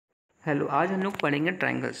Hello, आज हम लोग पढ़ेंगे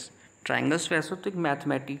ट्रायंगल्स। ट्रायंगल्स वैसे तो एक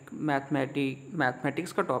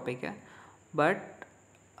मैथमेटिक्स का टॉपिक है, बट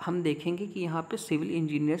हम देखेंगे कि यहाँ पे सिविल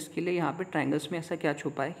इंजीनियर्स के लिए यहाँ पे ट्रायंगल्स में ऐसा क्या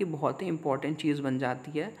छुपा है कि बहुत ही इंपॉर्टेंट चीज़ बन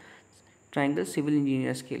जाती है ट्रायंगल सिविल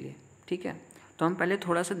इंजीनियर्स के लिए। ठीक है, तो हम पहले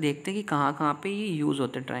थोड़ा सा देखते हैं कि कहाँ कहाँ पे ये यूज़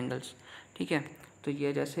होते हैं ट्रायंगल्स। ठीक है, तो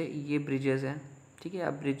ये जैसे ये ब्रिजेज़ हैं। ठीक है,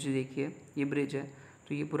 आप ब्रिज देखिए, ये ब्रिज है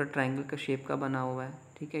तो ये पूरा ट्रायंगल का शेप का बना हुआ है।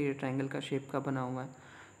 ठीक है, ये ट्रायंगल का शेप का बना हुआ है।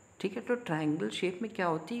 ठीक है, तो ट्रायंगल शेप में क्या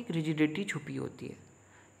होती है, एक रिजिडिटी छुपी होती है।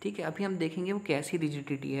 ठीक है, अभी हम देखेंगे वो कैसी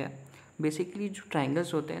रिजिडिटी है। बेसिकली जो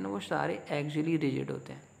ट्रायंगल्स होते हैं ना, वो सारे एक्सियली रिजिड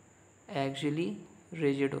होते हैं, एक्सियली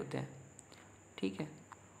रिजिड होते हैं। ठीक है,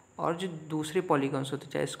 और जो दूसरे पॉलीगन्स होते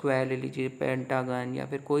हैं, चाहे स्क्वायर ले लीजिए, पेंटागन या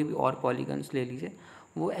फिर कोई भी और पॉलीगन्स ले लीजिए,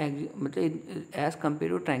 वो मतलब एज़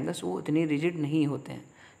कम्पेयर टू ट्रायंगल्स वो इतने रिजिड नहीं होते हैं।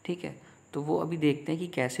 ठीक है, तो वो अभी देखते हैं कि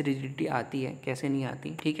कैसे रिजिडिटी आती है, कैसे नहीं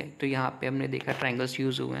आती। ठीक है, तो यहाँ पे हमने देखा ट्रायंगल्स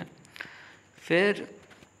यूज़ हुए हैं। फिर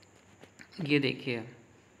ये देखिए,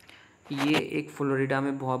 ये एक फ्लोरिडा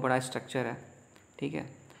में बहुत बड़ा स्ट्रक्चर है। ठीक है,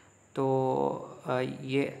 तो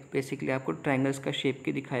ये बेसिकली आपको ट्रायंगल्स का शेप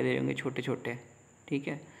के दिखाई दे रहे होंगे, छोटे छोटे। ठीक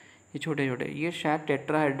है, ये छोटे छोटे, ये शायद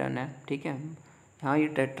टेट्राहेड्रन है। ठीक है, हाँ ये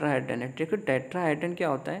टेट्राहेड्रन है। देखो टेट्राहेड्रन क्या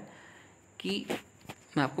होता है कि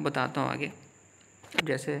मैं आपको बताता हूँ आगे।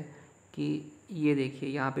 जैसे कि ये देखिए,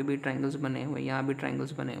 यहाँ पे भी ट्रायंगल्स बने हुए हैं, यहाँ भी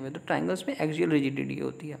ट्रायंगल्स बने हुए हैं। तो ट्रायंगल्स में एक्सियल रिजिडिटी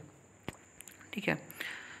होती है। ठीक है,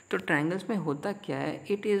 तो ट्रायंगल्स में होता क्या है,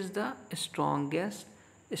 it is the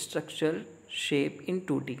strongest structural shape in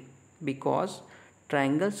 2D because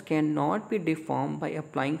triangles cannot be deformed by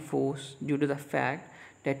applying force due to the fact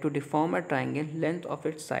that to deform a triangle length of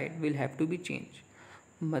its side will have to be changed।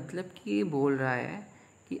 मतलब कि ये बोल रहा है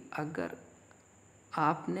कि अगर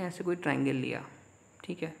आपने ऐसे कोई ट्रायंगल लिया,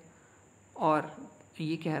 ठीक है, और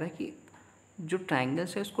ये कह रहा है कि जो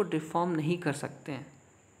ट्रायंगल्स है उसको डिफॉर्म नहीं कर सकते हैं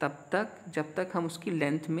तब तक जब तक हम उसकी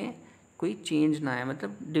लेंथ में कोई चेंज ना आए।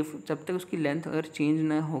 मतलब जब तक उसकी लेंथ अगर चेंज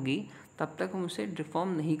ना होगी तब तक हम उसे डिफॉर्म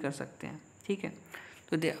नहीं कर सकते हैं। ठीक है,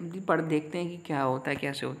 तो अब देखते हैं कि क्या होता है,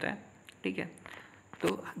 कैसे होता है। ठीक है,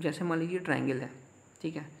 तो जैसे मान लीजिए ट्रायंगल है।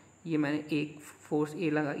 ठीक है, ये मैंने एक फोर्स ए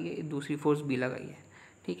लगाई है, दूसरी फोर्स बी लगाई है।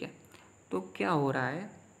 ठीक है, तो क्या हो रहा है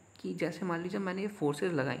कि जैसे मान लीजिए मैंने ये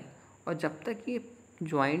फोर्सेस लगाई, और जब तक ये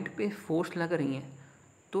जॉइंट पे फोर्स लग रही हैं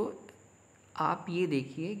तो आप ये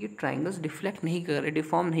देखिए कि ट्रायंगल्स डिफ्लेक्ट नहीं कर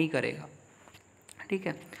डिफॉर्म नहीं करेगा। ठीक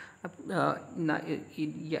है, अब ना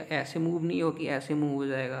या ऐसे मूव नहीं हो कि ऐसे मूव हो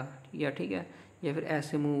जाएगा, या ठीक है, या फिर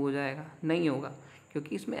ऐसे मूव हो जाएगा, नहीं होगा,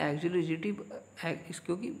 क्योंकि इसमें एक्सियल रिजिडिटी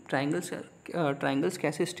क्योंकि ट्रायंगल्स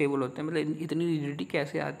कैसे स्टेबल होते हैं, मतलब इतनी रिजिडिटी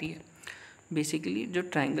कैसे आती है। बेसिकली जो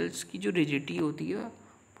ट्रायंगल्स की जो रिजिडिटी होती है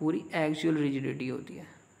पूरी एक्सियल रिजिडिटी होती है।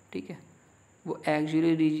 ठीक है, वो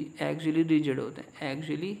एक्सियली रिजिड होते हैं,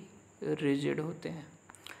 एक्सियली रिजिड होते हैं।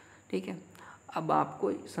 ठीक है, अब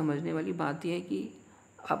आपको समझने वाली बात यह है कि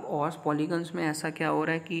अब और पॉलीगन्स में ऐसा क्या हो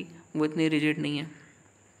रहा है कि वो इतने रिजिड नहीं है।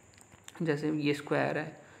 जैसे ये स्क्वायर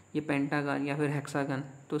है, ये पेंटागन या फिर हेक्सागन,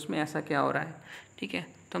 तो उसमें ऐसा क्या हो रहा है। ठीक है,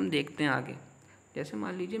 तो हम देखते हैं आगे। जैसे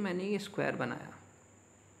मान लीजिए मैंने ये स्क्वायर बनाया।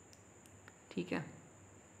 ठीक है,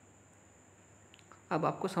 अब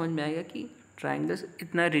आपको समझ में आएगा कि ट्रायंगल्स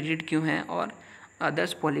इतना रिजिड क्यों हैं और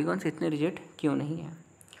अदर्स पॉलीगन्स इतने रिजिड क्यों नहीं हैं।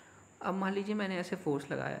 अब मान लीजिए मैंने ऐसे फोर्स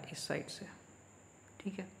लगाया इस साइड से।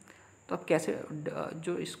 ठीक है, तो अब कैसे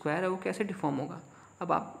जो स्क्वायर है वो कैसे डिफॉर्म होगा।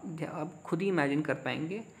 अब आप खुद ही इमेजिन कर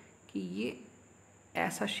पाएंगे कि ये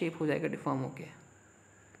ऐसा शेप हो जाएगा डिफॉर्म होके।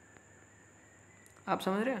 आप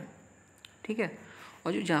समझ रहे हैं। ठीक है,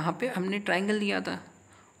 और जो जहाँ पे हमने ट्रायंगल लिया था,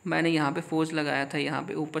 मैंने यहाँ पे फोर्स लगाया था, यहाँ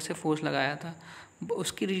पे ऊपर से फोर्स लगाया था,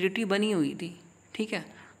 उसकी रिजिडिटी बनी हुई थी। ठीक है,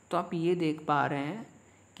 तो आप ये देख पा रहे हैं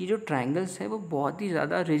कि जो ट्रायंगल्स है वो बहुत ही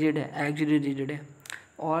ज़्यादा रिजिड है, एक्सियली रिजिड है।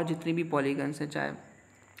 और जितनी भी पॉलीगन्स हैं, चाहे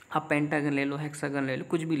आप पेंटागन ले लो, हेक्सागन ले लो,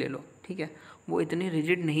 कुछ भी ले लो, ठीक है, वो इतने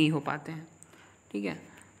रिजिड नहीं हो पाते हैं। ठीक है,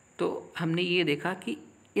 तो हमने ये देखा कि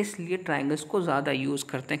इसलिए ट्रायंगल्स को ज़्यादा यूज़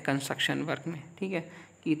करते हैं कंस्ट्रक्शन वर्क में। ठीक है,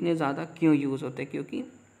 कि इतने ज़्यादा क्यों यूज़ होते हैं, क्योंकि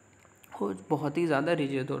वो बहुत ही ज़्यादा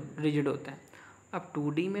रिजिड होते हैं। अब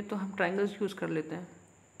 2D में तो हम ट्रायंगल्स यूज़ कर लेते हैं।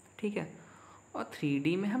 ठीक है, और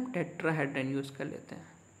 3D में हम टेट्राहेड्रन यूज़ कर लेते हैं।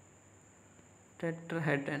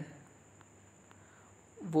 टेट्राहेड्रन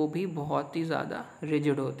वो भी बहुत ही ज़्यादा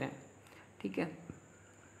रिजिड होते हैं। ठीक है,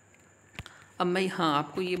 अब मैं हाँ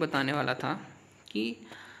आपको ये बताने वाला था कि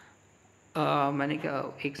मैंने क्या,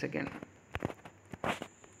 एक सेकेंड,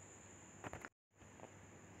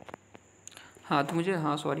 हाँ तो मुझे,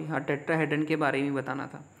 हाँ सॉरी, हाँ टेट्राहेड्रन के बारे में बताना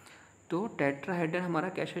था। तो टेट्राहेड्रन हमारा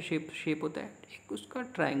कैसा शेप होता है, एक उसका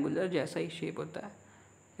ट्रायंगुलर जैसा ही शेप होता है।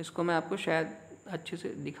 इसको मैं आपको शायद अच्छे से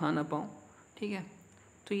दिखा ना पाऊँ। ठीक है,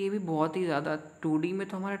 तो ये भी बहुत ही ज़्यादा 2D में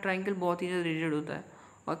तो हमारा ट्राइंगल बहुत ही ज़्यादा रिजिड होता है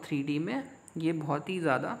और 3D में ये बहुत ही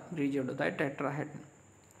ज़्यादा रिजिड होता है टेट्राहेड्रन।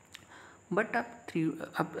 बट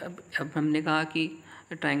अब हमने कहा कि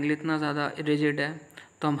ट्राइंगल इतना ज़्यादा रिजिड है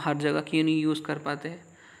तो हम हर जगह क्यों नहीं यूज़ कर पाते।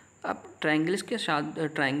 अब ट्राइंगल के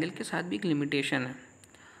साथ भी एक लिमिटेशन है।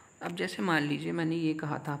 अब जैसे मान लीजिए मैंने ये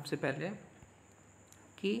कहा था आपसे पहले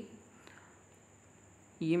कि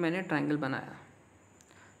ये मैंने ट्राइंगल बनाया,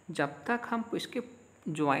 जब तक हम इसके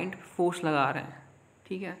जॉइंट फोर्स लगा रहे हैं,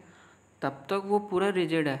 ठीक है, तब तक वो पूरा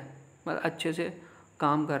रिजिड है, मतलब अच्छे से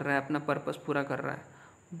काम कर रहा है, अपना पर्पस पूरा कर रहा है।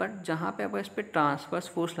 बट जहाँ पे अब इस पर ट्रांसवर्स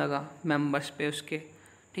फोर्स लगा मेंबर्स पे उसके,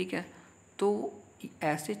 ठीक है, तो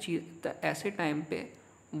ऐसे टाइम पे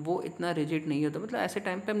वो इतना रिजिड नहीं होता, मतलब ऐसे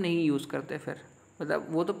टाइम पे हम नहीं यूज़ करते फिर, मतलब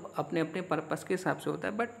वो तो अपने अपने पर्पस के हिसाब से होता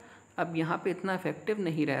है, बट अब यहाँ पे इतना इफेक्टिव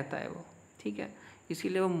नहीं रहता है वो, ठीक है,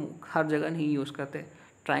 इसीलिए वो हर जगह नहीं यूज़ करते।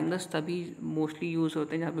 ट्राइंगल्स तभी मोस्टली यूज़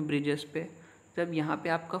होते हैं जहाँ पे ब्रिजेस पे, जब यहाँ पे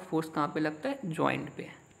आपका फोर्स कहाँ पे लगता है, जॉइंट पे,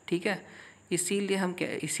 ठीक है।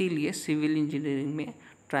 इसीलिए सिविल इंजीनियरिंग में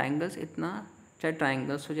ट्राइंगल्स इतना, चाहे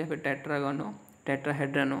ट्राइंगल्स हो या फिर टेट्रागन हो,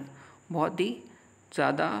 टेट्राहेड्रन हो, बहुत ही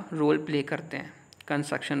ज़्यादा रोल प्ले करते हैं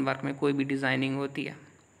कंस्ट्रक्शन वर्क में, कोई भी डिज़ाइनिंग होती है।